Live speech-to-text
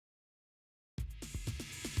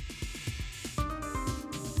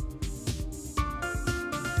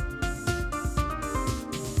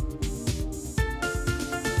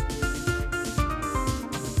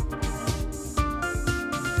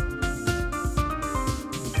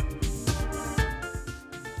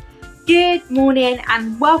Good morning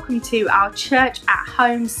and welcome to our Church at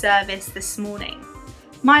Home service this morning.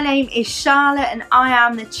 My name is Charlotte and I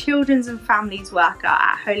am the Children's and Families Worker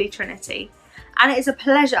at Holy Trinity, and it is a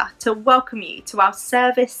pleasure to welcome you to our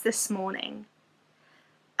service this morning.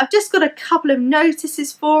 I've just got a couple of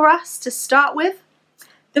notices for us to start with.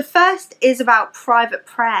 The first is about private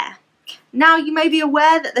prayer. Now, you may be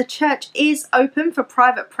aware that the church is open for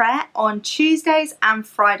private prayer on Tuesdays and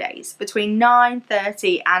Fridays between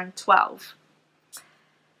 9:30 and 12.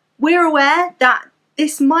 We're aware that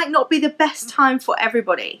this might not be the best time for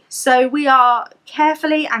everybody, so we are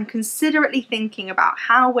carefully and considerately thinking about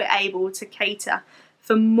how we're able to cater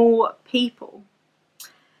for more people.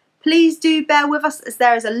 Please do bear with us as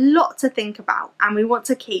there is a lot to think about and we want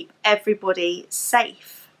to keep everybody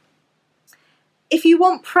safe. If you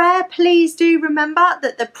want prayer, please do remember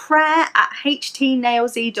that the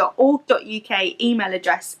prayer@htnailsea.org.uk email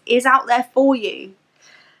address is out there for you.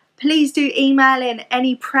 Please do email in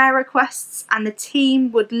any prayer requests and the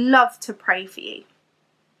team would love to pray for you.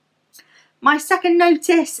 My second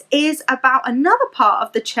notice is about another part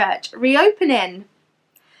of the church reopening.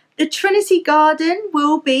 The Trinity Garden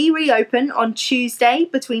will be reopened on Tuesday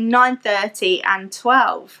between 9:30 and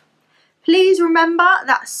 12. Please remember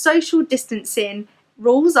that social distancing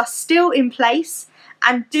rules are still in place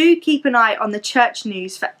and do keep an eye on the church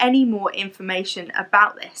news for any more information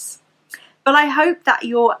about this. But I hope that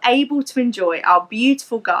you're able to enjoy our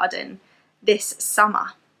beautiful garden this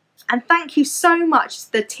summer. And thank you so much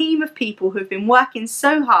to the team of people who've been working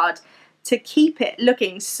so hard to keep it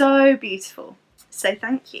looking so beautiful. So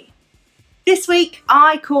thank you. This week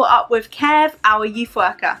I caught up with Kev, our youth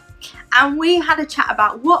worker, and we had a chat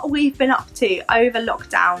about what we've been up to over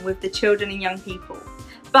lockdown with the children and young people,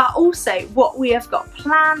 but also what we have got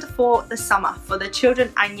planned for the summer for the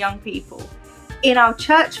children and young people in our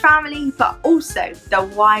church family, but also the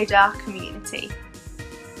wider community.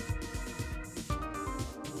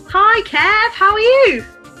 Hi Kev, how are you?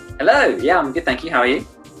 Hello, yeah, I'm good, thank you. How are you?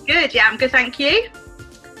 Good, yeah, I'm good, thank you.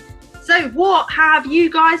 So what have you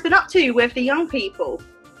guys been up to with the young people?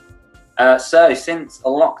 So since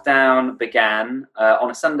lockdown began,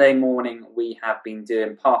 on a Sunday morning, we have been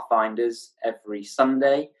doing Pathfinders every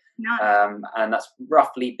Sunday. Nice. And that's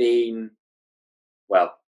roughly been,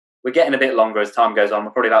 well, we're getting a bit longer as time goes on.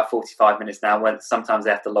 We're probably about 45 minutes now, when sometimes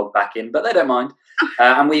they have to log back in, but they don't mind.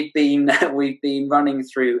 And we've been running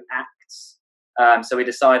through Acts. So we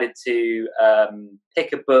decided to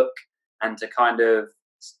pick a book and to kind of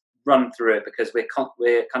run through it, because we're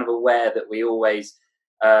kind of aware that we always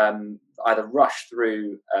either rush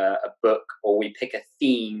through a book or we pick a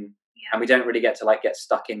theme, and we don't really get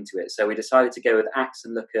stuck into it. So we decided to go with Acts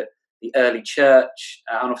and look at the early church,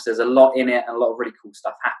 and obviously there's a lot in it and a lot of really cool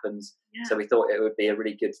stuff happens. Yeah. So we thought it would be a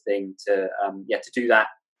really good thing to do that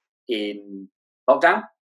in lockdown.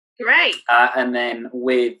 Great. And then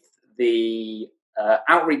with the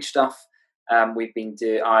outreach stuff, I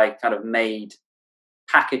kind of made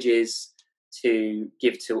packages to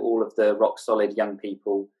give to all of the Rock Solid young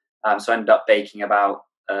people. So I ended up baking about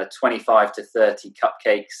 25 to 30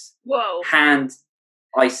 cupcakes. Whoa. Hand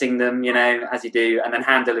icing them, as you do, and then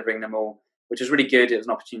hand delivering them all, which was really good. It was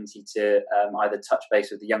an opportunity to either touch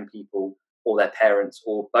base with the young people or their parents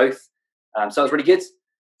or both. So it was really good.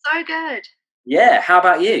 So good. Yeah. How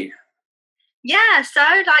about you? Yeah, so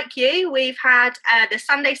like you, we've had the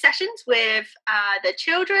Sunday sessions with the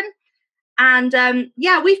children. And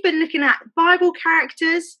we've been looking at Bible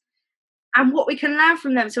characters and what we can learn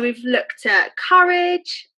from them. So we've looked at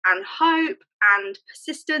courage and hope and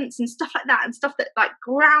persistence and stuff like that, and stuff that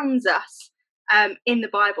grounds us in the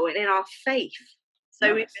Bible and in our faith. So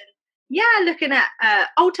nice. We've been looking at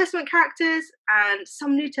Old Testament characters and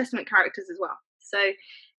some New Testament characters as well. So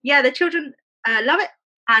the children love it,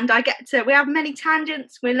 and we have many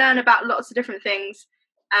tangents. We learn about lots of different things.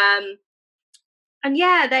 And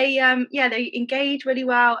they engage really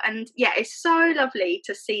well, and it's so lovely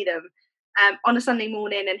to see them on a Sunday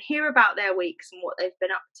morning and hear about their weeks and what they've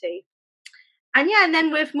been up to. And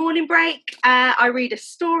then with morning break, I read a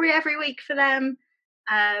story every week for them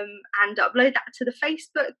and upload that to the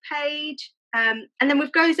Facebook page. And then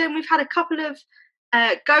with Go Zone, we've had a couple of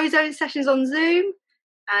Go Zone sessions on Zoom,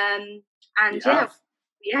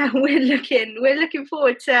 we're looking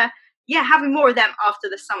forward to having more of them after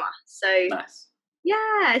the summer. So nice.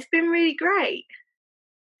 Yeah, it's been really great.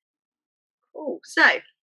 Cool. So,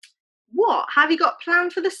 what have you got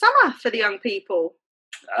planned for the summer for the young people?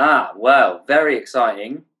 Well, very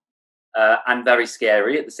exciting and very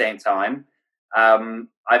scary at the same time.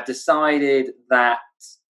 I've decided that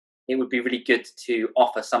it would be really good to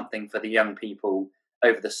offer something for the young people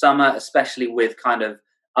over the summer, especially with kind of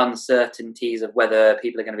uncertainties of whether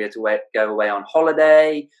people are going to be able to go away on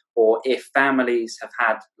holiday, or if families have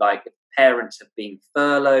had, like, if parents have been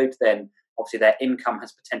furloughed, then obviously their income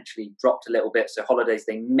has potentially dropped a little bit. So holidays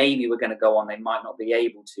they maybe were going to go on, they might not be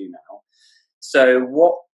able to now. So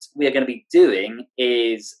what we are going to be doing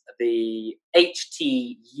is the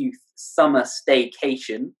HT Youth Summer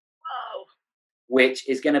Staycation, which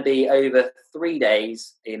is going to be over 3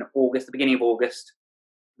 days in August, the beginning of August,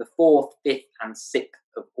 the 4th, 5th, and 6th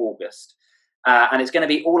of August. And it's going to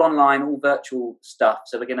be all online, all virtual stuff.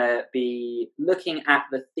 So we're going to be looking at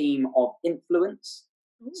the theme of influence.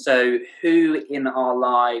 Ooh. So who in our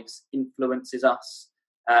lives influences us?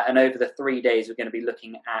 And over the 3 days, we're going to be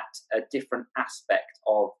looking at a different aspect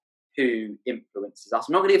of who influences us.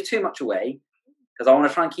 I'm not going to give too much away because I want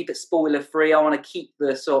to try and keep it spoiler free. I want to keep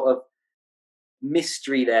the sort of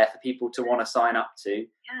mystery there for people to want to sign up to.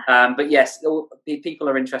 Yeah. But yes, people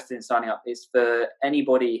are interested in signing up. It's for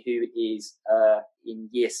anybody who is in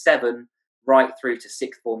year 7 right through to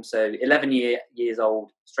 6th form. So 11 years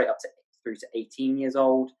old straight up to through to 18 years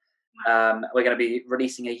old. We're going to be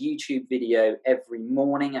releasing a YouTube video every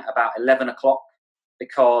morning at about 11 o'clock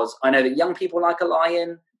because I know that young people like a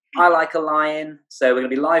lion. I like a lion. So we're going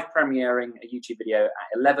to be live premiering a YouTube video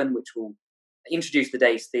at 11, which will introduce the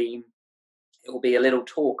day's theme. It will be a little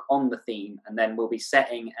talk on the theme, and then we'll be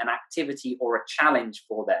setting an activity or a challenge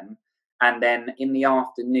for them. And then in the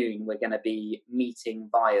afternoon, we're going to be meeting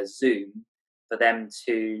via Zoom for them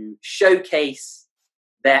to showcase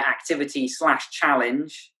their activity /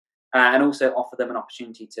 challenge, and also offer them an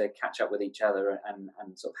opportunity to catch up with each other and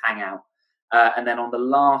sort of hang out. And then on the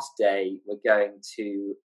last day, we're going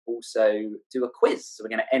to also do a quiz. So we're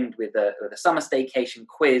going to end with a summer staycation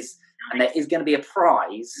quiz, and there is going to be a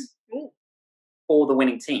prize for the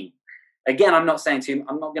winning team. Again, I'm not going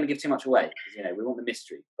to give too much away because we want the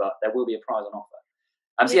mystery, but there will be a prize on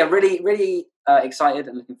offer. So yeah, really, really excited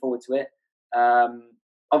and looking forward to it.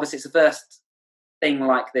 Obviously, it's the first thing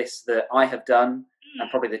like this that I have done, and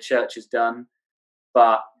probably the church has done.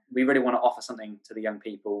 But we really want to offer something to the young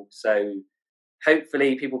people. So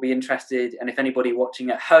hopefully, people will be interested. And if anybody watching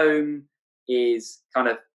at home is kind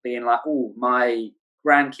of being like, "Oh, my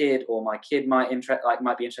grandkid or my kid might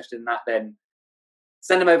be interested in that," then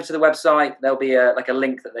send them over to the website. There'll be a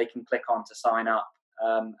link that they can click on to sign up.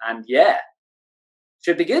 And yeah,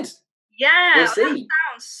 should be good. Yeah, we'll see. That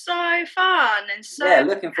sounds so fun and so. Yeah,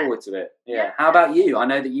 looking forward to it. Yeah. How about you? I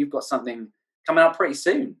know that you've got something coming up pretty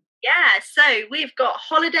soon. Yeah, so we've got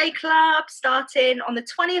Holiday Club starting on the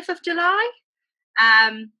 20th of July.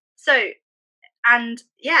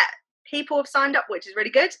 People have signed up, which is really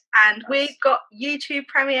good. And nice. We've got YouTube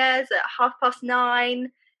premieres at 9:30.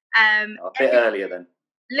 A bit earlier then.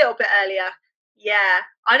 A little bit earlier. Yeah.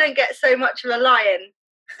 I don't get so much of a lion.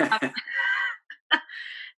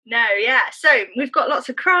 No, yeah. So we've got lots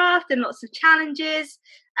of craft and lots of challenges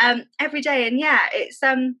every day. And yeah, it's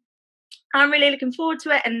I'm really looking forward to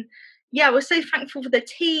it. And yeah, we're so thankful for the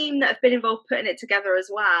team that have been involved putting it together as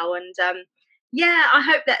well. And I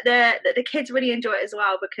hope that the kids really enjoy it as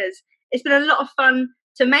well, because it's been a lot of fun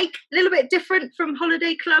to make, a little bit different from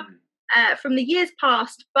Holiday Club from the years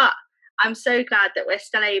past, but I'm so glad that we're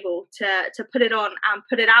still able to put it on and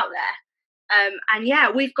put it out there. And yeah,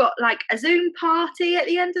 we've got like a Zoom party at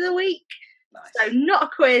the end of the week. Nice. So not a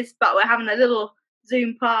quiz, but we're having a little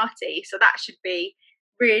Zoom party. So that should be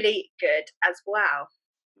really good as well.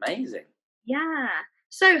 Amazing. Yeah.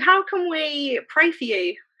 So how can we pray for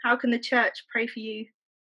you? How can the church pray for you?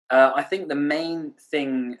 I think the main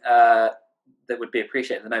thing that would be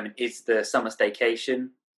appreciated at the moment is the summer staycation,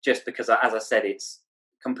 just because, as I said, it's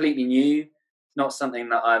completely new. It's not something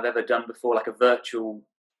that I've ever done before, like a virtual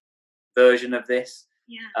version of this.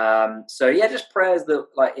 Yeah. So yeah, just prayers that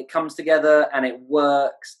it comes together and it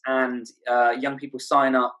works, and young people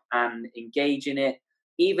sign up and engage in it,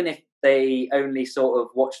 even if they only sort of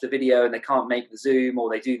watch the video and they can't make the Zoom, or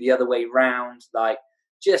they do the other way round. That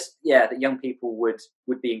young people would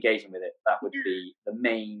be engaging with it. That would be the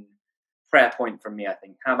main prayer point from me, I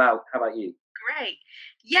think. How about you? Great.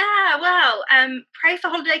 Yeah, well, pray for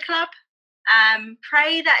Holiday Club.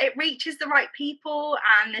 Pray that it reaches the right people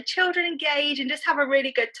and the children engage and just have a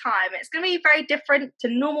really good time. It's going to be very different to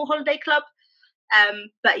normal Holiday Club.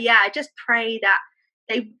 But yeah, just pray that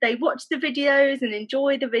they watch the videos and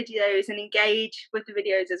enjoy the videos and engage with the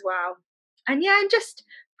videos as well. And yeah, and just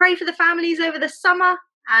pray for the families over the summer,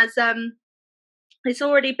 as it's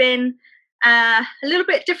already been a little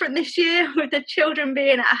bit different this year with the children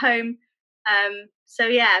being at home. So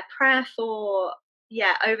yeah, prayer for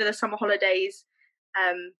over the summer holidays,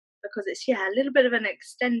 because it's a little bit of an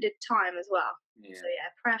extended time as well. Yeah. So yeah,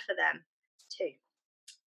 prayer for them too.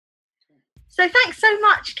 So thanks so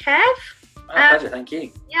much, Kev. My pleasure, thank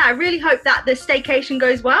you. Yeah, I really hope that the staycation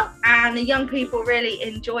goes well and the young people really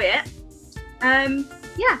enjoy it.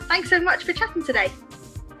 Yeah, thanks so much for chatting today.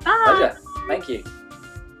 Bye. Pleasure. Thank you.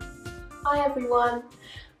 Hi everyone.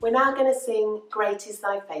 We're now going to sing Great is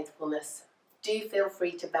Thy Faithfulness. Do feel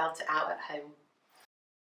free to belt it out at home.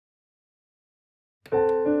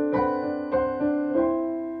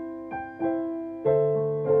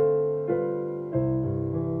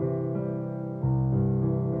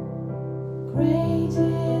 Great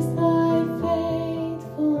is thy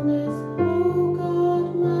faithfulness, O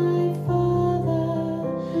God my Father.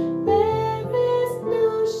 There is no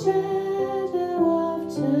shadow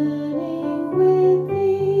of turning with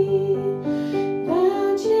thee.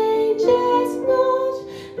 Thou changest not,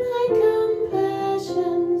 thy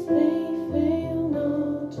compassions they fail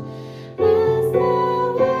not. As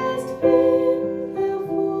thou hast been, thou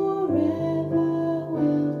forever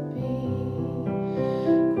wilt be.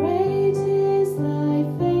 Great is thy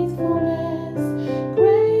faithfulness,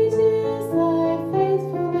 great is thy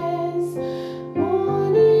faithfulness.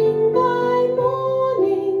 Morning by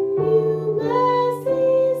morning, new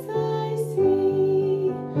mercies I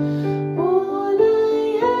see. All I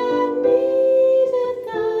have needed,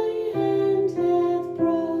 thy hand hath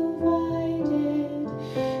provided.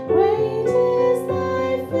 Great is thy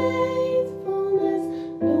faithfulness,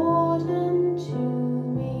 Lord, unto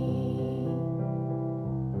me.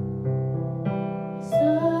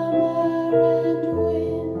 Summer and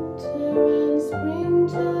winter and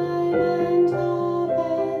springtime and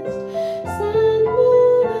harvest, sun,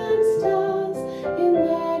 moon and stars in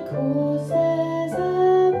their courses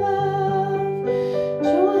above,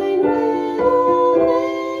 join with all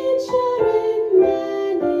nature in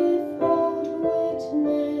manifold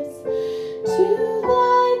witness to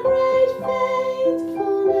thy great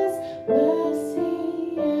faithfulness, mercy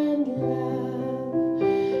and love.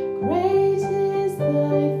 Great is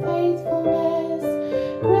thy faithfulness,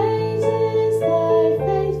 great is thy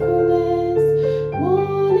faithfulness.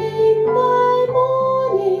 Morning by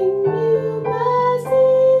morning, new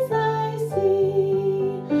mercies I see.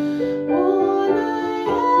 All I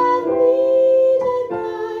have needed,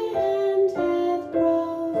 thy hand hath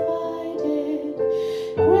provided.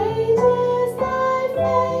 Great is thy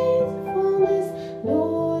faithfulness,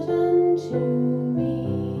 Lord, unto me.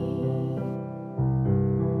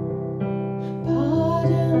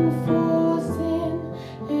 Pardon for sin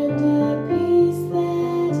and a peace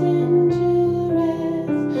that endureth,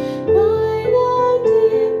 thine own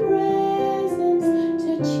dear presence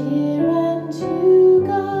to cheer and to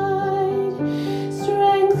guide,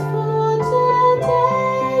 strength for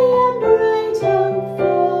today and bright hope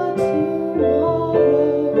for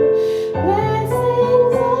tomorrow.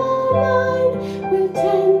 Blessings all mine with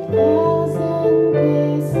 10,000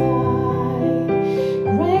 beside.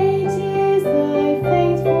 Great is thy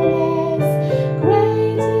faithfulness,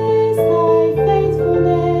 great is thy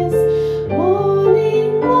faithfulness.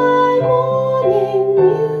 Morning by morning,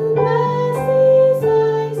 new mercies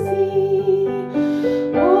I see.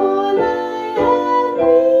 All I have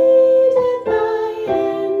needed, thy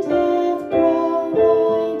hand hath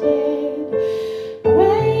provided.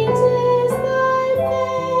 Great is thy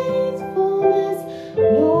faithfulness,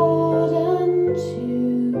 Lord, unto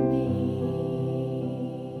me.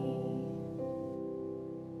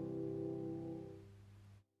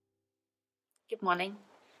 Good morning.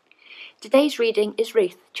 Today's reading is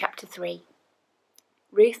Ruth chapter 3.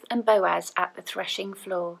 Ruth and Boaz at the threshing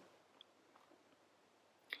floor.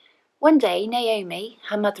 One day Naomi,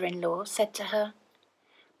 her mother-in-law, said to her,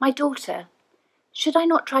 "My daughter, should I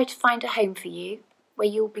not try to find a home for you, where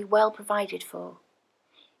you will be well provided for?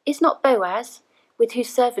 Is not Boaz, with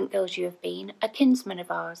whose servant girls you have been, a kinsman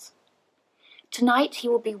of ours? Tonight he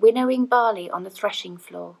will be winnowing barley on the threshing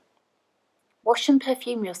floor. Wash and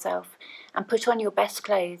perfume yourself, and put on your best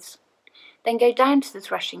clothes. Then go down to the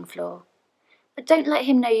threshing floor. But don't let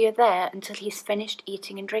him know you're there until he's finished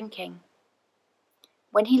eating and drinking.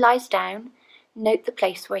 When he lies down, note the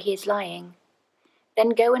place where he is lying. Then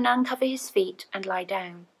go and uncover his feet and lie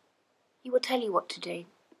down. He will tell you what to do."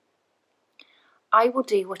 "I will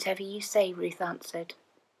do whatever you say," Ruth answered.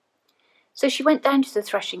 So she went down to the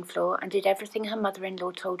threshing floor and did everything her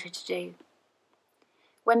mother-in-law told her to do.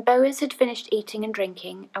 When Boaz had finished eating and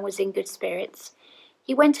drinking and was in good spirits,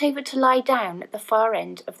 he went over to lie down at the far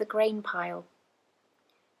end of the grain pile.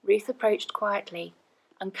 Ruth approached quietly,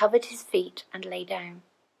 uncovered his feet and lay down.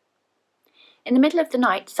 In the middle of the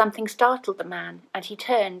night something startled the man, and he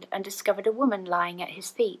turned and discovered a woman lying at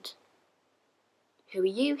his feet. "Who are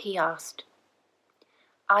you?" he asked.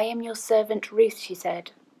 "I am your servant Ruth," she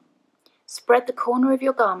said. Spread the corner of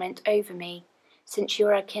your garment over me, since you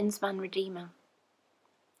are a kinsman redeemer.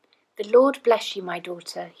 The Lord bless you, my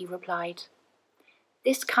daughter, he replied.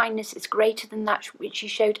 This kindness is greater than that which you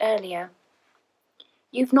showed earlier.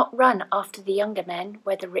 You've not run after the younger men,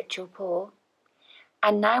 whether rich or poor.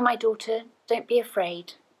 And now, my daughter, don't be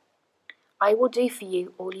afraid. I will do for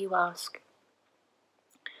you all you ask.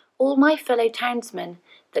 All my fellow townsmen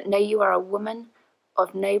that know you are a woman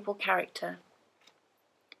of noble character.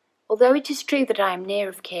 Although it is true that I am near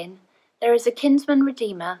of kin, there is a kinsman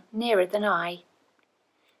redeemer nearer than I.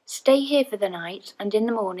 Stay here for the night, and in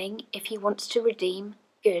the morning, if he wants to redeem,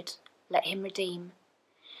 good, let him redeem.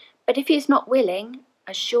 But if he is not willing,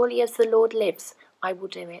 as surely as the Lord lives, I will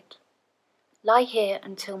do it. Lie here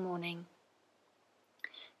until morning.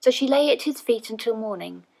 So she lay at his feet until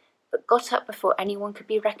morning, but got up before anyone could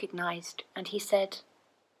be recognized, and he said,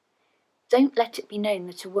 Don't let it be known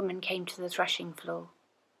that a woman came to the threshing floor.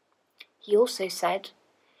 He also said,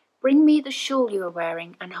 Bring me the shawl you are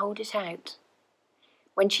wearing and hold it out.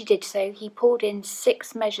 When she did so, he poured in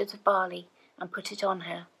 6 measures of barley and put it on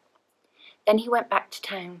her. Then he went back to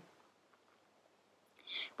town.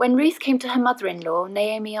 When Ruth came to her mother-in-law,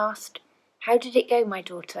 Naomi asked, How did it go, my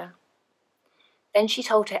daughter? Then she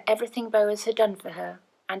told her everything Boaz had done for her,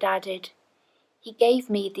 and added, He gave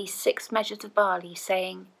me these 6 measures of barley,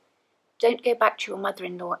 saying, Don't go back to your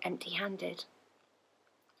mother-in-law empty-handed.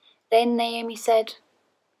 Then Naomi said,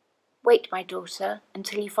 Wait, my daughter,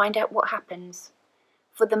 until you find out what happens,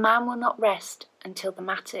 for the man will not rest until the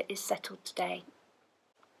matter is settled today.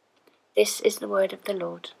 This is the word of the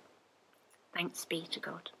Lord. Thanks be to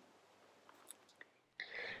God.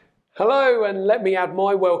 Hello, and let me add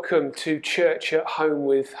my welcome to Church at Home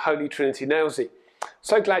with Holy Trinity Nailsea.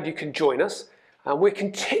 So glad you can join us, and we're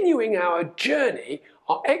continuing our journey,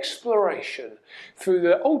 our exploration through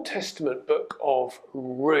the Old Testament book of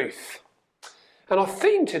Ruth. And our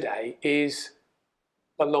theme today is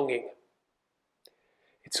belonging.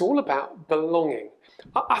 It's all about belonging.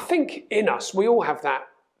 I think in us we all have that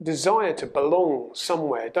desire to belong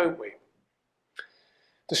somewhere, don't we?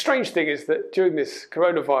 The strange thing is that during this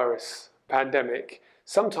coronavirus pandemic,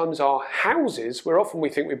 sometimes our houses, where often we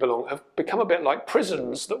think we belong, have become a bit like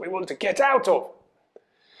prisons that we want to get out of.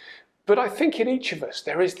 But I think in each of us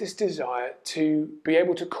there is this desire to be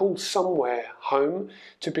able to call somewhere home,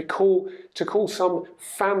 to call some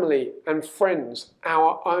family and friends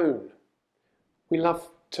our own. We love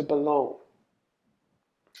to belong.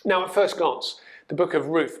 Now, at first glance, the book of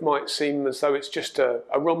Ruth might seem as though it's just a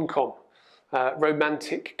rom-com,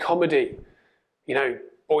 romantic comedy. You know,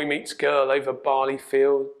 boy meets girl over barley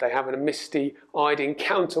field. They have a misty-eyed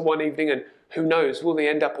encounter one evening, and who knows, will they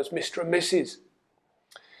end up as Mr. and Mrs.?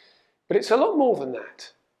 But it's a lot more than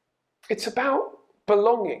that. It's about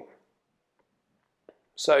belonging.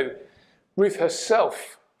 So Ruth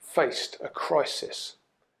herself faced a crisis.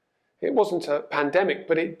 It wasn't a pandemic,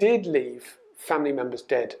 but it did leave family members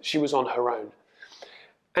dead. She was on her own.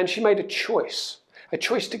 And she made a choice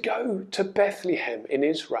to go to Bethlehem in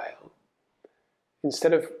Israel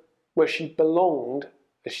instead of where she belonged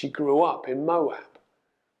as she grew up in Moab.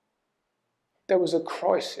 There was a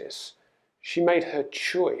crisis. She made her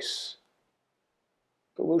choice.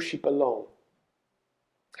 But will she belong?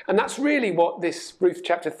 And that's really what this Ruth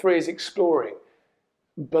chapter 3 is exploring.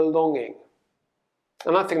 Belonging.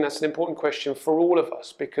 And I think that's an important question for all of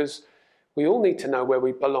us, because we all need to know where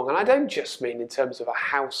we belong. And I don't just mean in terms of a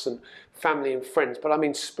house and family and friends, but I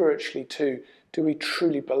mean spiritually too. Do we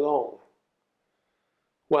truly belong?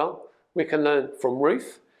 Well, we can learn from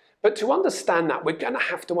Ruth, but to understand that, we're going to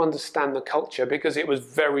have to understand the culture, because it was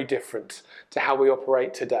very different to how we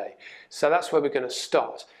operate today. So that's where we're going to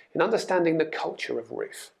start, in understanding the culture of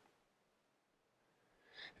Ruth.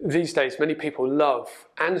 These days, many people love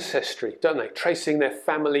ancestry, don't they? Tracing their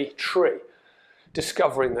family tree,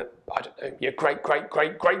 discovering that, I don't know, your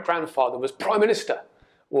great-great-great-great-grandfather was Prime Minister,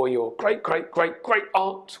 or your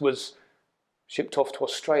great-great-great-great-aunt was shipped off to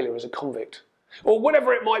Australia as a convict, or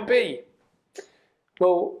whatever it might be.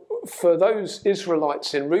 Well, for those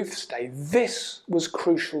Israelites in Ruth's day, this was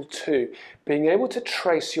crucial too, being able to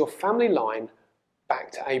trace your family line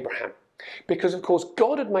back to Abraham. Because, of course,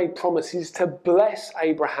 God had made promises to bless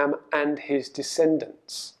Abraham and his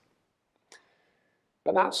descendants.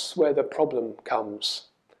 But that's where the problem comes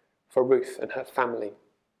for Ruth and her family.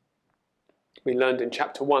 We learned in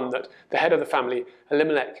chapter 1 that the head of the family,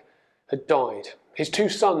 Elimelech, had died. His 2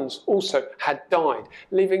 sons also had died,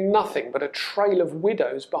 leaving nothing but a trail of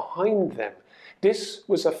widows behind them. This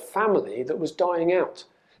was a family that was dying out.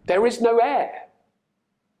 There is no heir.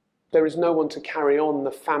 There is no one to carry on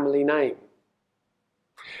the family name.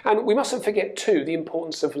 And we mustn't forget too the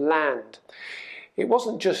importance of land. It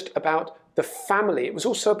wasn't just about the family, it was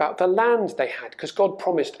also about the land they had, because God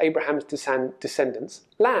promised Abraham's descendants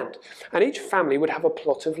land, and each family would have a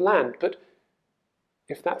plot of land. But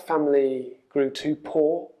if that family grew too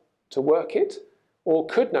poor to work it, or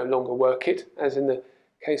could no longer work it, as in the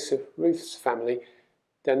case of Ruth's family,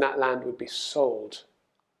 then that land would be sold.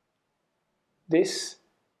 This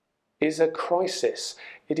is a crisis.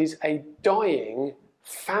 It is a dying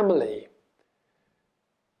family.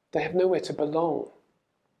 They have nowhere to belong.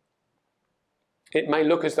 It may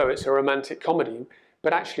look as though it's a romantic comedy,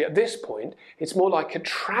 but actually at this point, it's more like a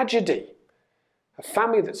tragedy. A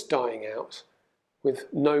family that's dying out with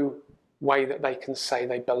no way that they can say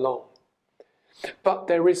they belong. But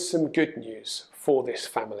there is some good news for this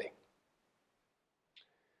family.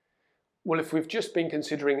 Well, if we've just been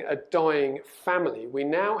considering a dying family, we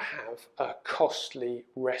now have a costly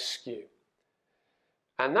rescue.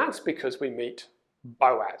 And that's because we meet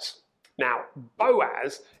Boaz. Now,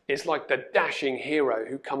 Boaz is like the dashing hero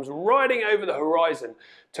who comes riding over the horizon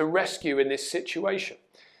to rescue in this situation.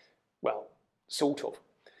 Well, sort of.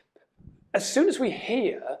 As soon as we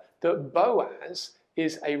hear that Boaz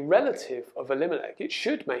is a relative of Elimelech, it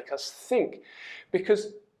should make us think,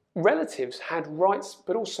 because relatives had rights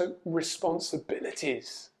but also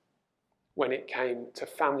responsibilities when it came to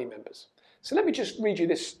family members. So let me just read you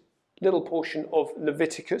this little portion of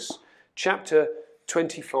Leviticus chapter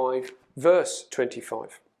 25, verse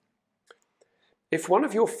 25. If one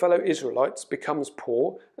of your fellow Israelites becomes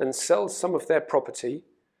poor and sells some of their property,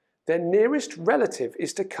 their nearest relative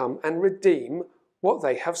is to come and redeem what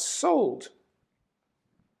they have sold.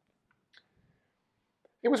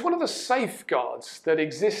 It was one of the safeguards that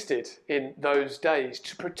existed in those days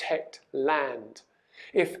to protect land.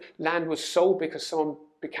 If land was sold because someone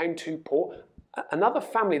became too poor, another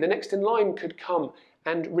family, the next in line, could come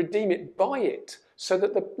and redeem it, buy it, so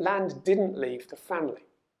that the land didn't leave the family.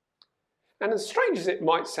 And as strange as it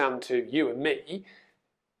might sound to you and me,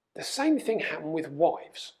 the same thing happened with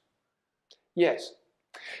wives. Yes.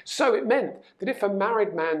 So it meant that if a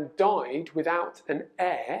married man died without an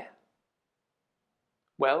heir,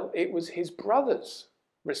 well, it was his brother's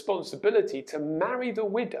responsibility to marry the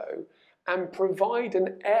widow and provide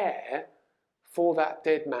an heir for that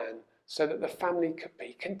dead man so that the family could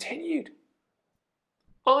be continued.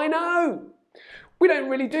 I know! We don't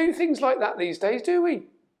really do things like that these days, do we?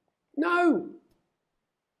 No.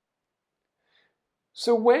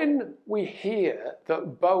 So when we hear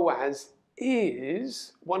that Boaz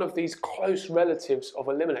is one of these close relatives of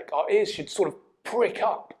Elimelech, our ears should sort of prick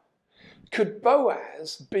up. Could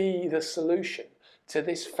Boaz be the solution to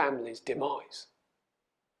this family's demise?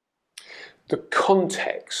 The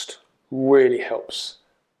context really helps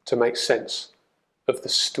to make sense of the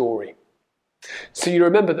story. So you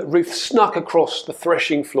remember that Ruth snuck across the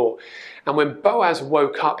threshing floor, and when Boaz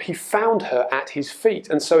woke up, he found her at his feet.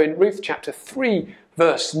 And so in Ruth chapter 3,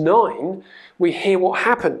 verse 9, we hear what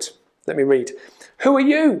happened. Let me read. "Who are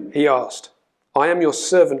you?" he asked. "I am your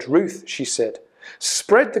servant Ruth," she said.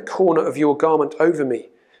 "Spread the corner of your garment over me,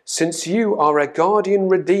 since you are a guardian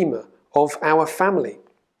redeemer of our family."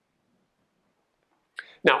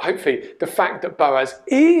 Now, hopefully, the fact that Boaz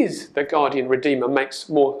is the guardian redeemer makes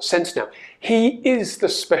more sense now. He is the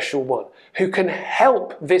special one who can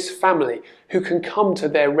help this family, who can come to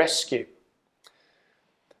their rescue.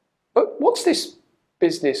 But what's this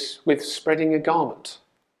business with spreading a garment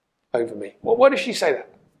over me? Well, why does she say that?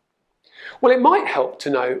 Well, it might help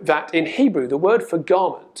to know that in Hebrew, the word for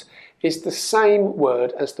garment is the same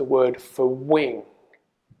word as the word for wing.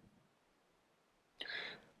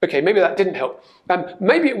 Okay, maybe that didn't help.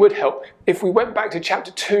 Maybe it would help if we went back to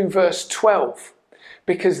chapter 2, verse 12,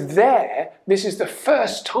 because there, this is the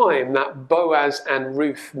first time that Boaz and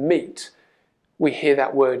Ruth meet. We hear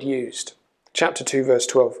that word used. Chapter 2, verse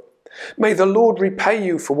 12. "May the Lord repay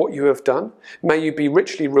you for what you have done. May you be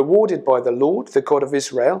richly rewarded by the Lord, the God of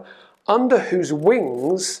Israel, under whose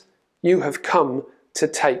wings you have come to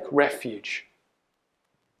take refuge."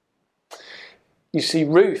 You see,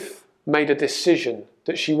 Ruth made a decision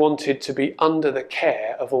that she wanted to be under the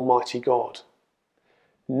care of Almighty God.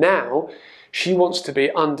 Now she wants to be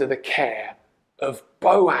under the care of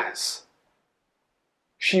Boaz.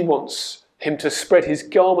 She wants him to spread his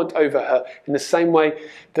garment over her in the same way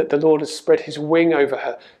that the Lord has spread his wing over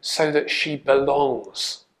her, so that she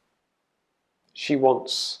belongs. She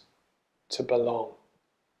wants to belong.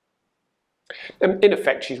 And in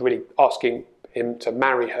effect, she's really asking him to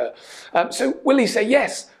marry her. So will he say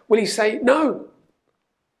yes? Will he say no?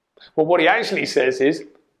 Well, what he actually says is,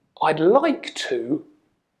 "I'd like to,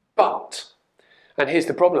 but..." And here's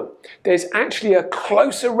the problem. There's actually a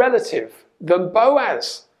closer relative than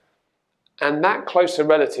Boaz. And that closer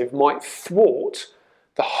relative might thwart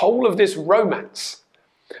the whole of this romance.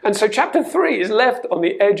 And so chapter 3 is left on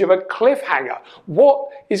the edge of a cliffhanger. What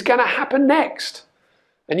is going to happen next?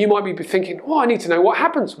 And you might be thinking, oh, I need to know what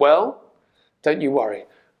happens. Well, don't you worry.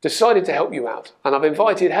 Decided to help you out. And I've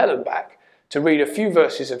invited Helen back to read a few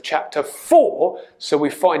verses of chapter 4 so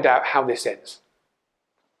we find out how this ends.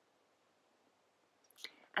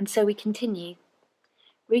 And so we continue.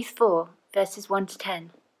 Ruth 4, verses 1 to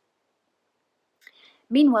 10.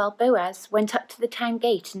 Meanwhile, Boaz went up to the town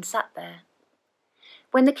gate and sat there.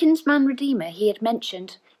 When the kinsman redeemer he had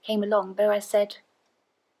mentioned came along, Boaz said,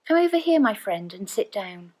 "Come over here, my friend, and sit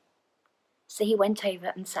down." So he went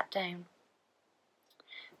over and sat down.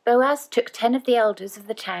 Boaz took 10 of the elders of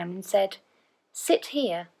the town and said, "Sit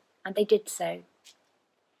here," and they did so.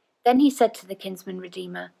 Then he said to the kinsman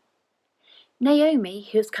redeemer, "Naomi,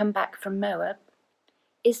 who has come back from Moab,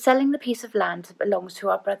 is selling the piece of land that belongs to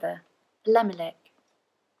our brother, Elimelech.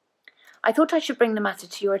 I thought I should bring the matter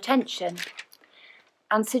to your attention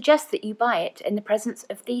and suggest that you buy it in the presence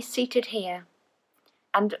of these seated here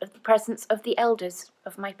and of the presence of the elders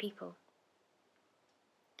of my people.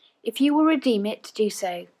 If you will redeem it, do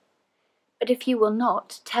so, but if you will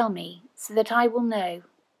not, tell me, so that I will know,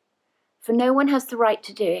 for no one has the right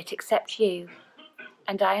to do it except you,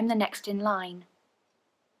 and I am the next in line."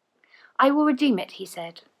 "I will redeem it," he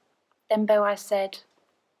said. Then Boaz said,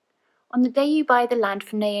 "On the day you buy the land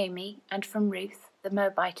from Naomi and from Ruth, the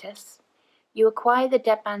Moabitess, you acquire the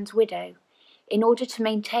dead man's widow in order to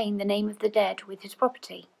maintain the name of the dead with his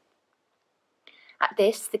property." At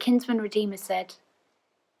this, the kinsman redeemer said,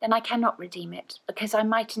 "Then I cannot redeem it, because I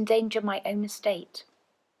might endanger my own estate.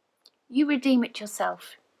 You redeem it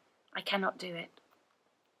yourself. I cannot do it."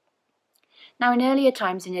 Now, in earlier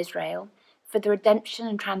times in Israel, for the redemption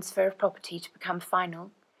and transfer of property to become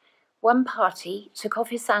final, one party took off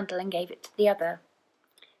his sandal and gave it to the other.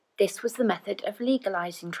 This was the method of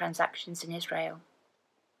legalizing transactions in Israel.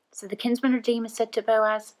 So the kinsman redeemer said to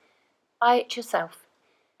Boaz, "Buy it yourself,"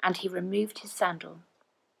 and he removed his sandal.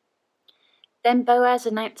 Then Boaz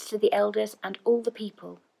announced to the elders and all the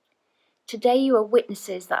people, "Today you are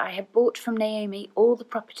witnesses that I have bought from Naomi all the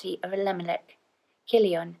property of Elimelech,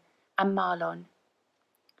 Chilion, and Mahlon.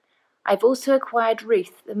 I have also acquired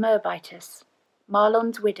Ruth the Moabitess,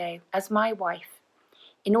 Mahlon's widow, as my wife,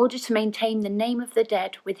 in order to maintain the name of the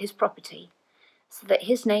dead with his property, so that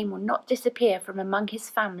his name will not disappear from among his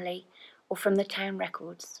family or from the town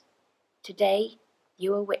records. Today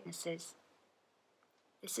you are witnesses."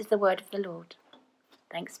 This is the word of the Lord.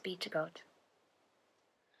 Thanks be to God.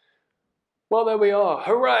 Well, there we are.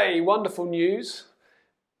 Hooray! Wonderful news.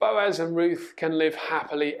 Boaz and Ruth can live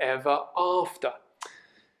happily ever after.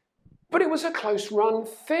 But it was a close-run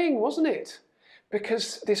thing, wasn't it?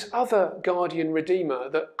 Because this other guardian redeemer,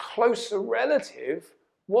 the closer relative,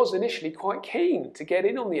 was initially quite keen to get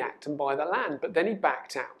in on the act and buy the land, but then he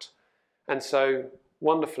backed out. And so,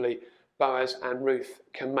 wonderfully, Boaz and Ruth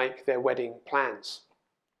can make their wedding plans.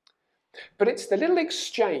 But it's the little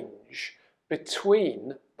exchange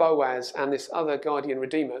between Boaz and this other guardian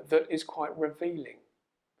redeemer that is quite revealing,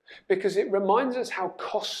 because it reminds us how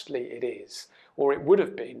costly it is, or it would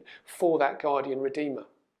have been, for that guardian redeemer.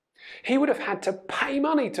 He would have had to pay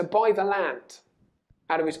money to buy the land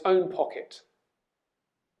out of his own pocket.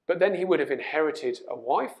 But then he would have inherited a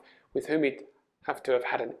wife with whom he'd have to have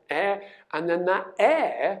had an heir, and then that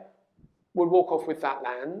heir would walk off with that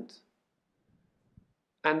land,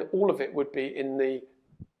 and all of it would be in the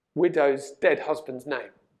widow's dead husband's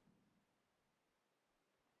name.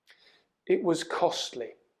 It was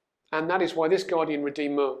costly, and that is why this guardian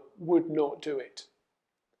redeemer would not do it.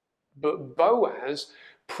 But Boaz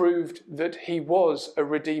proved that he was a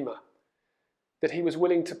redeemer, that he was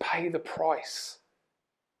willing to pay the price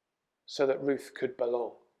so that Ruth could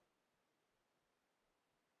belong.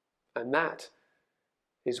 And that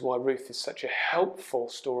is why Ruth is such a helpful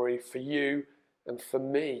story for you and for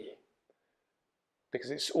me, because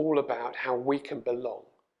it's all about how we can belong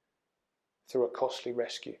through a costly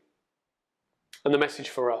rescue. And the message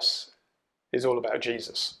for us is all about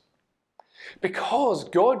Jesus. Because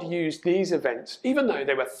God used these events, even though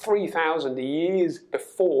they were 3,000 years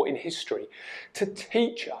before in history, to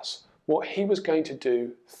teach us what he was going to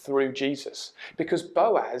do through Jesus. Because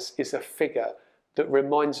Boaz is a figure that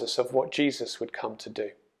reminds us of what Jesus would come to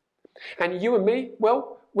do. And you and me,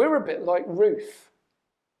 well, we're a bit like Ruth.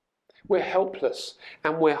 We're helpless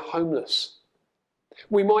and we're homeless.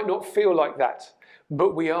 We might not feel like that,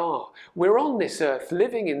 but we are. We're on this earth,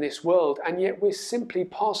 living in this world, and yet we're simply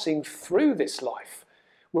passing through this life.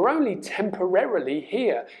 We're only temporarily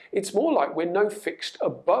here. It's more like we're no fixed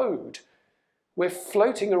abode. We're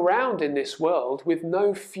floating around in this world with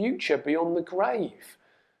no future beyond the grave.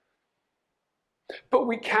 But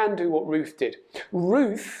we can do what Ruth did.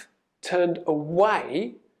 Ruth turned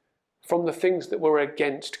away from the things that were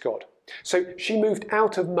against God. So she moved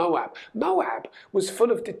out of Moab. Moab was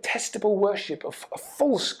full of detestable worship of a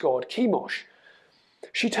false god, Chemosh.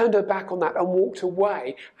 She turned her back on that and walked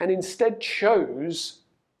away and instead chose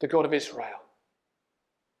the God of Israel.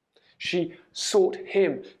 She sought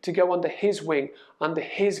him to go under his wing, under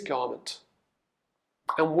his garment.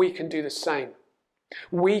 And we can do the same.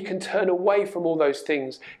 We can turn away from all those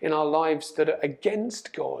things in our lives that are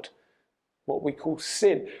against God, what we call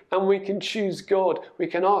sin, and we can choose God. We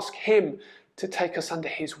can ask him to take us under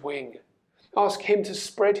his wing. Ask him to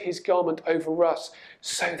spread his garment over us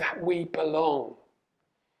so that we belong.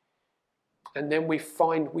 And then we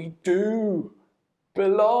find we do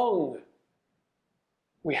belong.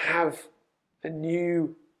 We have a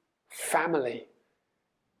new family,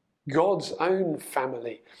 God's own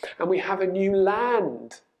family, and we have a new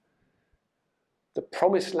land, the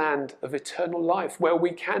promised land of eternal life where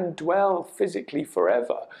we can dwell physically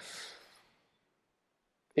forever.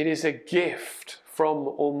 It is a gift from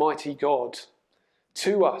Almighty God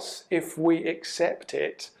to us, if we accept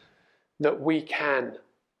it, that we can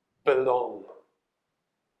belong.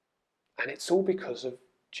 And it's all because of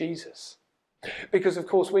Jesus. Because, of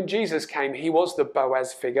course, when Jesus came, he was the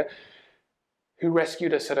Boaz figure who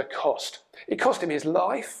rescued us at a cost. It cost him his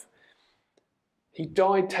life. He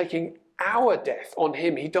died taking our death on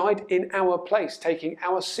him. He died in our place, taking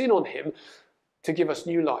our sin on him to give us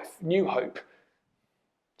new life, new hope,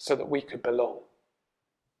 so that we could belong.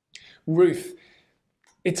 Ruth,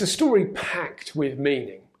 it's a story packed with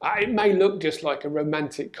meaning. It may look just like a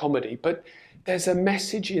romantic comedy, but there's a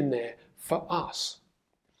message in there for us.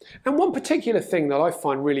 And one particular thing that I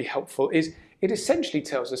find really helpful is it essentially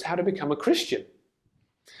tells us how to become a Christian.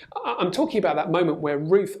 I'm talking about that moment where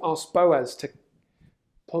Ruth asked Boaz to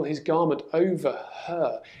pull his garment over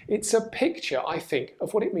her. It's a picture, I think,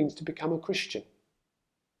 of what it means to become a Christian.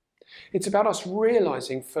 It's about us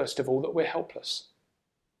realizing, first of all, that we're helpless,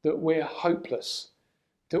 that we're hopeless,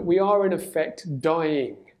 that we are in effect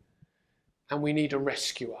dying, and we need a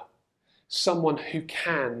rescuer, someone who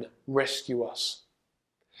can rescue us.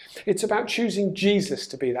 It's about choosing Jesus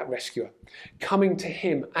to be that rescuer, coming to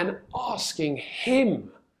him and asking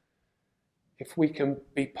him if we can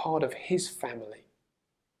be part of his family.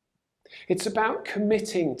 It's about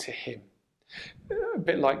committing to him, a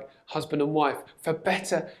bit like husband and wife, for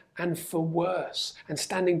better and for worse, and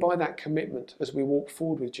standing by that commitment as we walk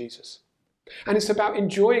forward with Jesus. And it's about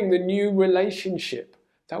enjoying the new relationship,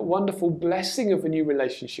 that wonderful blessing of a new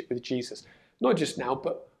relationship with Jesus, not just now,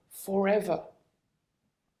 but forever.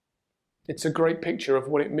 It's a great picture of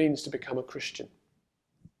what it means to become a Christian.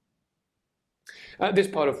 This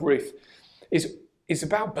part of Ruth is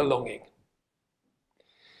about belonging.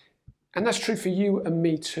 And that's true for you and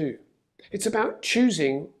me too. It's about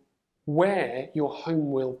choosing where your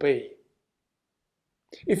home will be.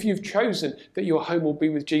 If you've chosen that your home will be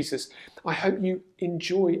with Jesus, I hope you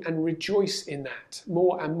enjoy and rejoice in that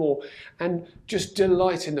more and more, and just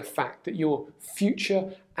delight in the fact that your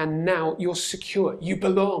future and now you're secure, you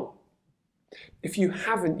belong. If you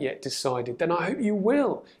haven't yet decided, then I hope you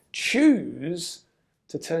will choose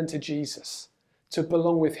to turn to Jesus, to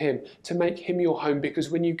belong with him, to make him your home, because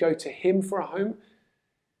when you go to him for a home,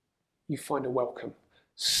 you find a welcome,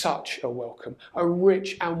 such a welcome, a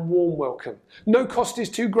rich and warm welcome. No cost is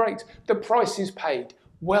too great, the price is paid.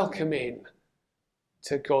 Welcome in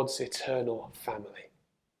to God's eternal family.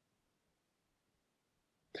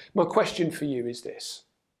 My question for you is this: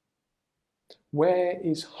 where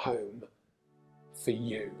is home for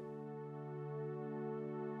you?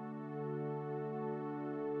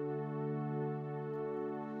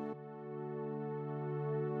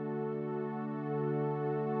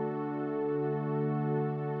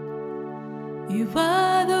 You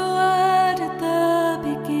are the Word at the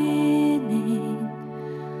beginning,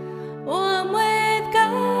 one with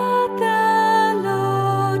God the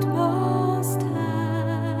Lord Most High.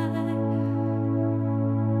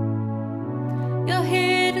 Your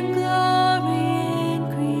hidden glory in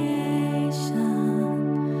creation,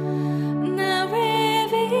 now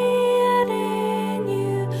revealed in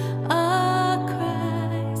you are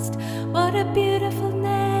Christ. What a beautiful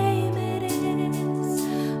name it is!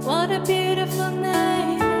 What a beautiful name.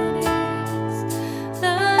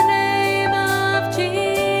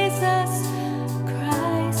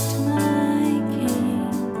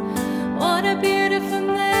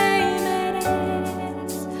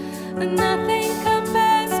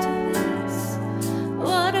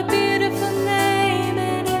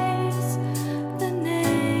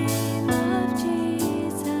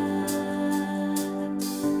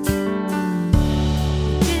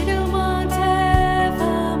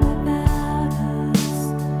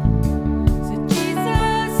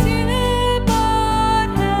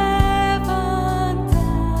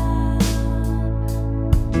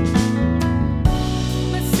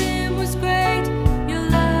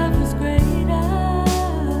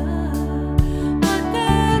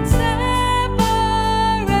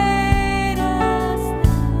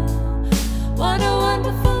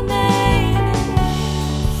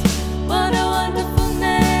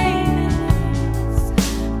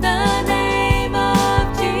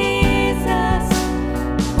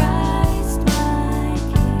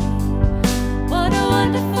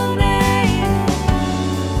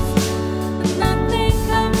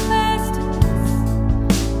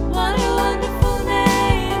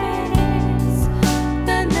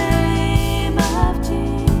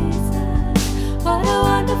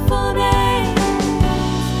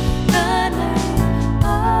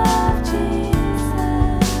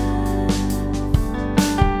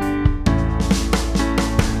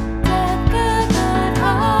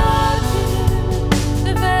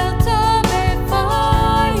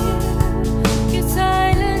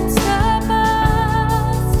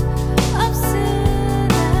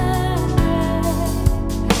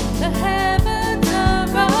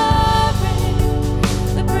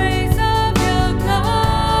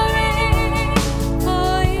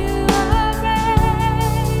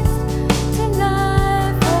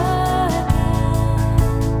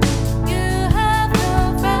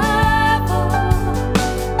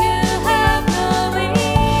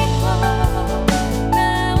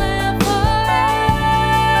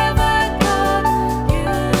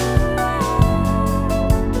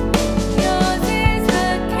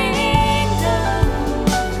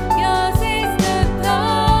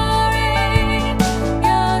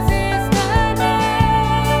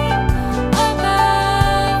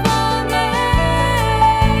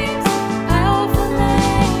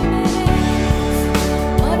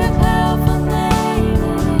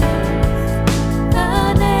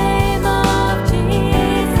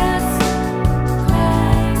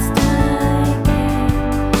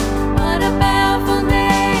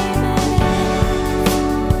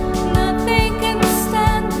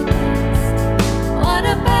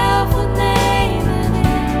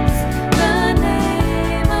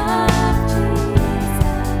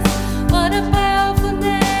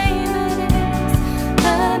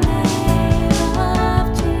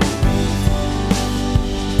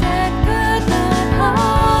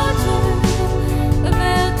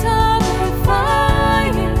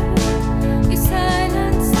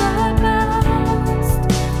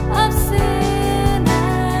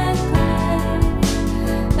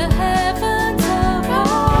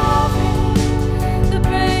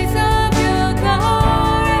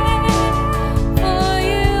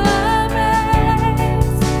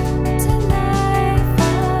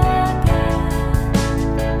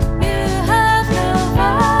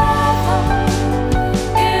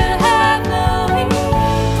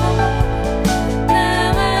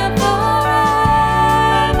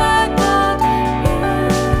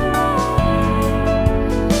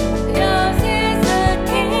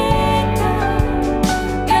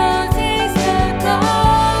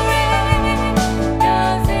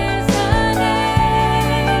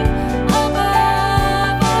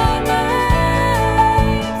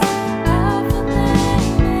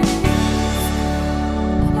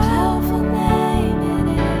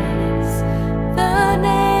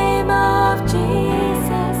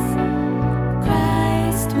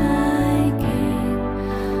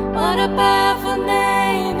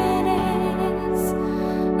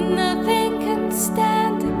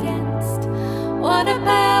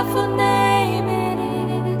 powerful name it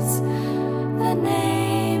is, the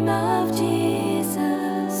name of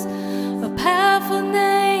Jesus. A powerful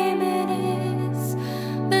name it is,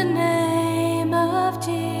 the name of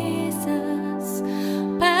Jesus.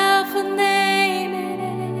 Powerful name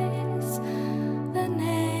it is, the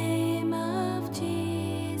name of Jesus.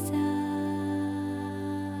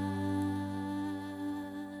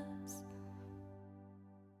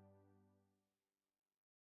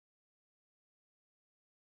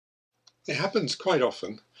 It happens quite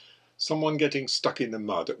often, someone getting stuck in the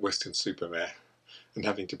mud at Weston-super-Mare and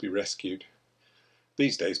having to be rescued,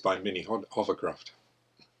 these days by Minnie Hovercraft.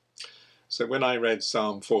 So when I read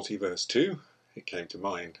Psalm 40 verse 2, it came to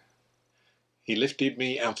mind. He lifted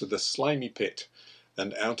me out of the slimy pit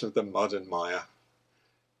and out of the mud and mire.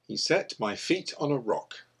 He set my feet on a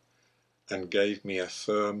rock and gave me a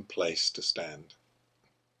firm place to stand.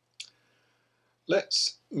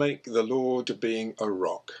 Let's make the Lord being a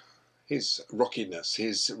rock, his rockiness,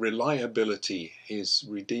 his reliability, his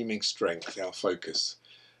redeeming strength, our focus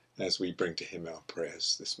as we bring to him our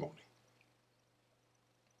prayers this morning.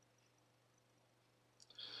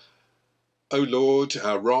 O Lord,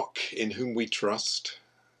 our rock in whom we trust,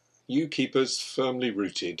 you keep us firmly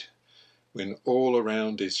rooted when all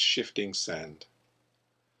around is shifting sand.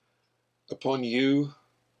 Upon you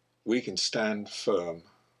we can stand firm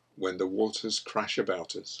when the waters crash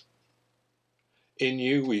about us. In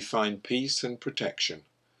you we find peace and protection,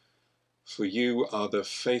 for you are the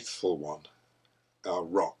faithful one, our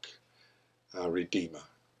rock, our Redeemer.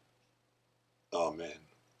 Amen.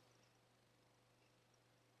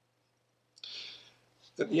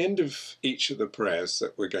 At the end of each of the prayers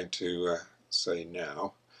that we're going to say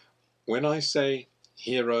now, when I say,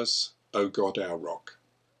 "Hear us, O God our rock,"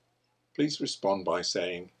 please respond by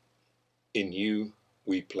saying, "In you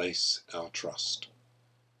we place our trust."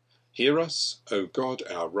 Hear us, O God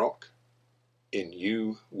our rock, in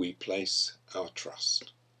you we place our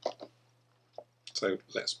trust. So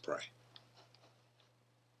let's pray.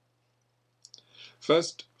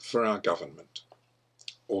 First, for our government.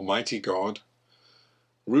 Almighty God,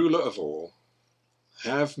 ruler of all,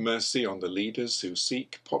 have mercy on the leaders who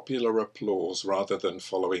seek popular applause rather than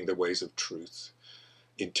following the ways of truth,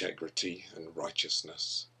 integrity, and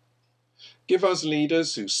righteousness. Give us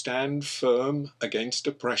leaders who stand firm against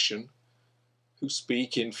oppression, who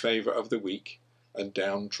speak in favour of the weak and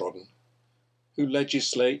downtrodden, who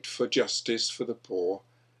legislate for justice for the poor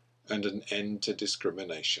and an end to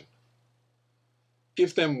discrimination.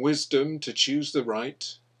 Give them wisdom to choose the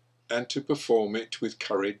right and to perform it with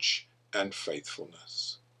courage and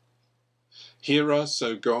faithfulness. Hear us,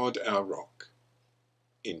 O God, our rock.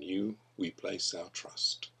 In you we place our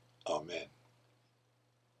trust. Amen.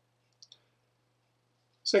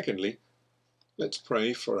 Secondly, let's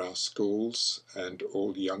pray for our schools and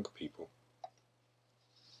all young people.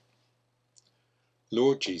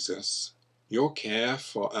 Lord Jesus, your care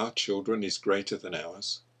for our children is greater than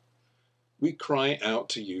ours. We cry out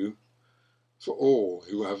to you for all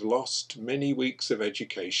who have lost many weeks of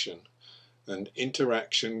education and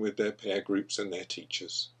interaction with their peer groups and their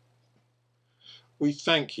teachers. We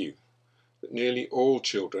thank you that nearly all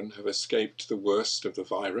children have escaped the worst of the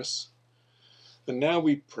virus, and now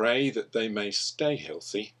we pray that they may stay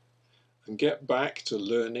healthy and get back to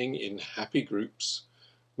learning in happy groups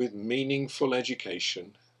with meaningful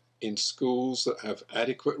education in schools that have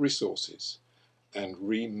adequate resources and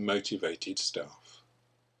re-motivated staff.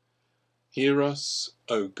 Hear us,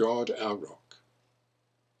 O God, our rock.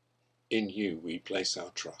 In you we place our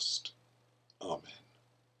trust. Amen.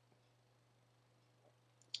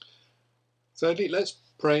 Thirdly, let's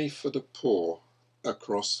pray for the poor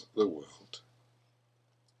across the world.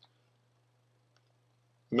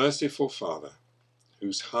 Merciful Father,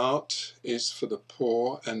 whose heart is for the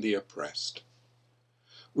poor and the oppressed,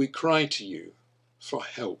 we cry to you for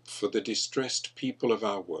help for the distressed people of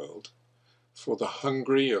our world, for the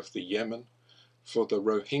hungry of the Yemen, for the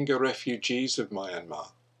Rohingya refugees of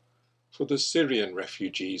Myanmar, for the Syrian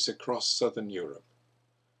refugees across southern Europe,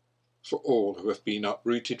 for all who have been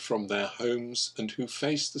uprooted from their homes and who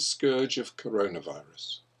face the scourge of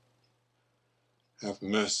coronavirus. Have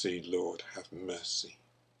mercy, Lord, have mercy.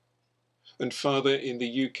 And Father, in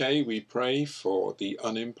the UK we pray for the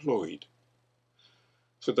unemployed,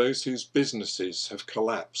 for those whose businesses have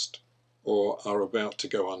collapsed or are about to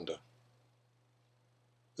go under,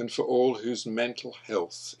 and for all whose mental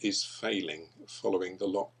health is failing following the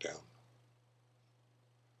lockdown.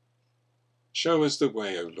 Show us the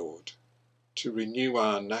way, O Lord, to renew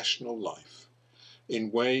our national life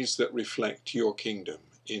in ways that reflect your kingdom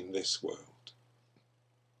in this world.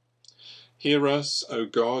 Hear us, O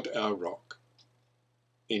God, our rock.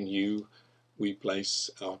 In you we place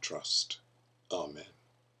our trust. Amen.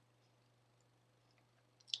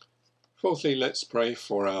 Fourthly, let's pray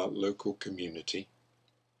for our local community.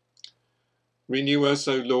 Renew us,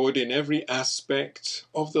 O Lord, in every aspect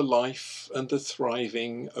of the life and the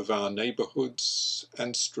thriving of our neighbourhoods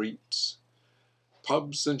and streets,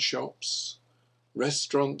 pubs and shops,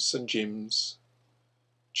 restaurants and gyms,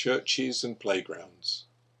 churches and playgrounds.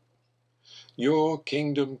 Your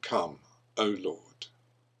kingdom come, O Lord.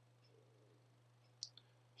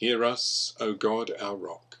 Hear us, O God, our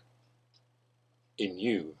rock. In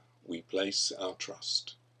you we place our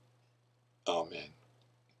trust. Amen.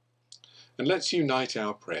 And let's unite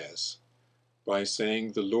our prayers by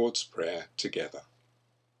saying the Lord's Prayer together.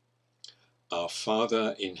 Our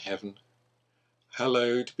Father in heaven,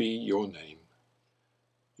 hallowed be your name.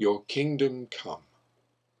 Your kingdom come.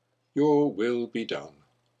 Your will be done,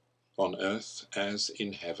 on earth as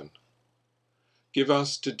in heaven. Give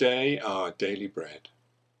us today our daily bread.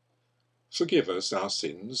 Forgive us our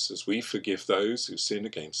sins as we forgive those who sin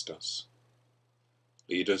against us.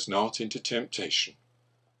 Lead us not into temptation,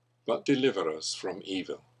 but deliver us from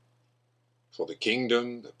evil. For the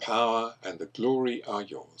kingdom, the power, and the glory are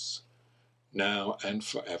yours, now and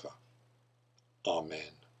forever.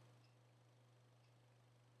 Amen.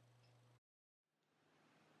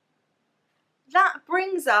 That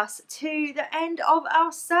brings us to the end of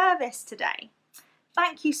our service today.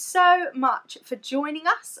 Thank you so much for joining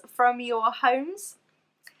us from your homes.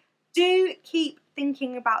 Do keep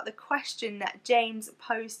thinking about the question that James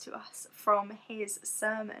posed to us from his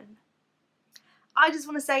sermon. I just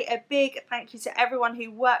want to say a big thank you to everyone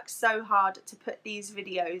who works so hard to put these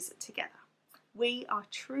videos together. We are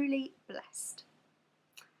truly blessed.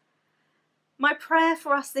 My prayer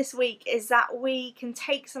for us this week is that we can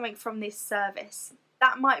take something from this service.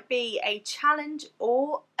 That might be a challenge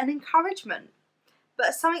or an encouragement,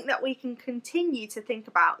 but something that we can continue to think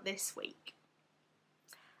about this week.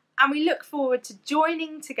 And we look forward to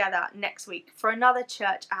joining together next week for another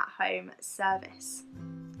Church at Home service.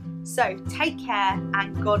 So take care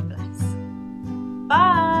and God bless.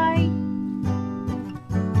 Bye.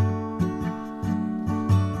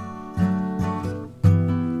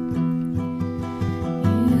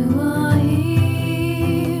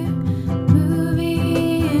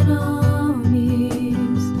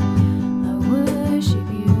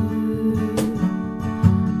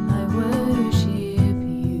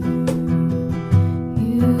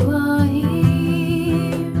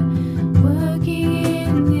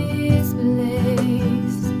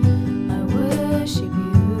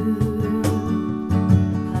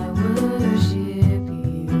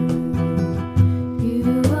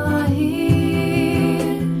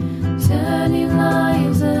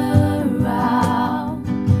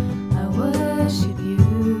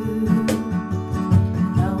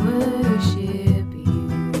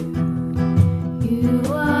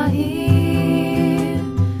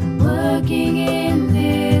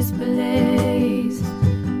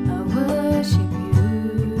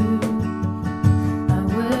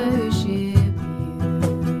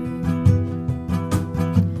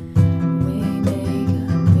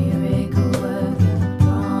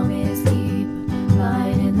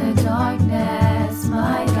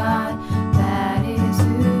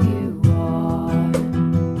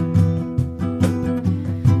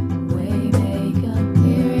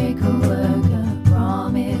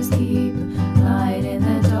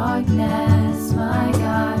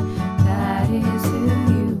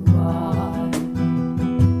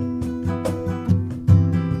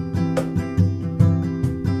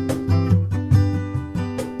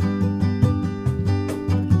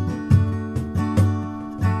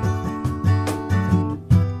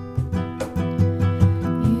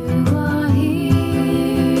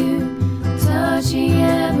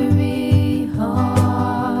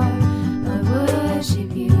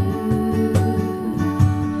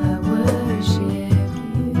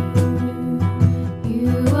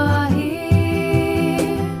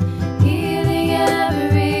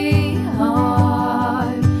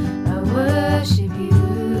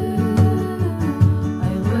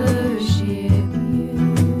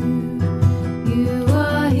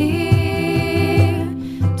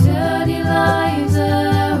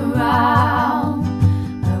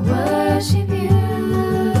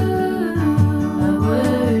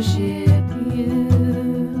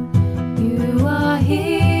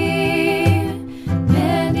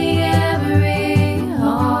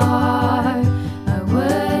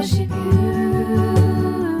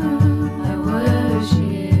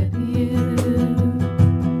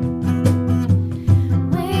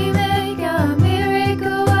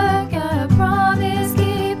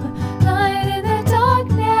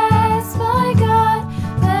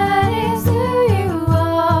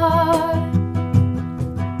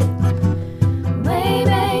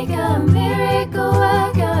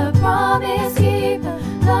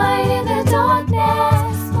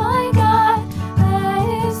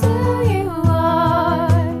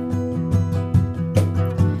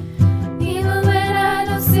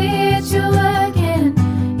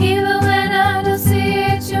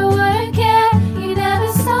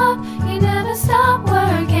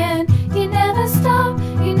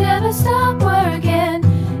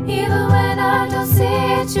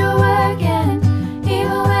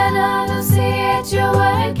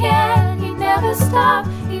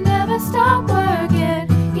 never stop